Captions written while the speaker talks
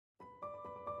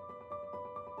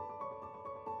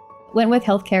Wentworth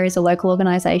Healthcare is a local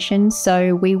organisation,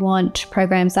 so we want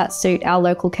programs that suit our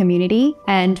local community.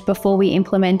 And before we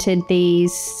implemented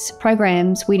these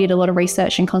programs, we did a lot of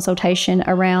research and consultation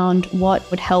around what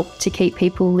would help to keep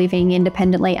people living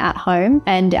independently at home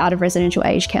and out of residential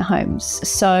aged care homes.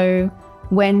 So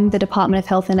when the Department of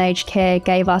Health and Aged Care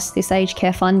gave us this aged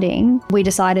care funding, we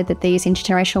decided that these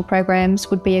intergenerational programs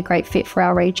would be a great fit for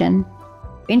our region.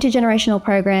 Intergenerational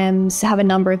programs have a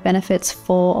number of benefits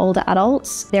for older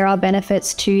adults. There are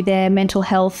benefits to their mental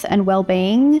health and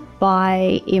well-being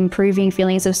by improving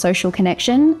feelings of social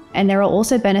connection. And there are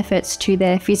also benefits to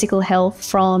their physical health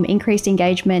from increased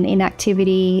engagement in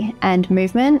activity and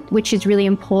movement, which is really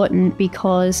important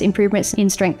because improvements in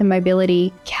strength and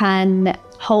mobility can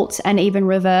halt and even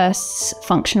reverse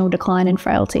functional decline and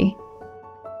frailty.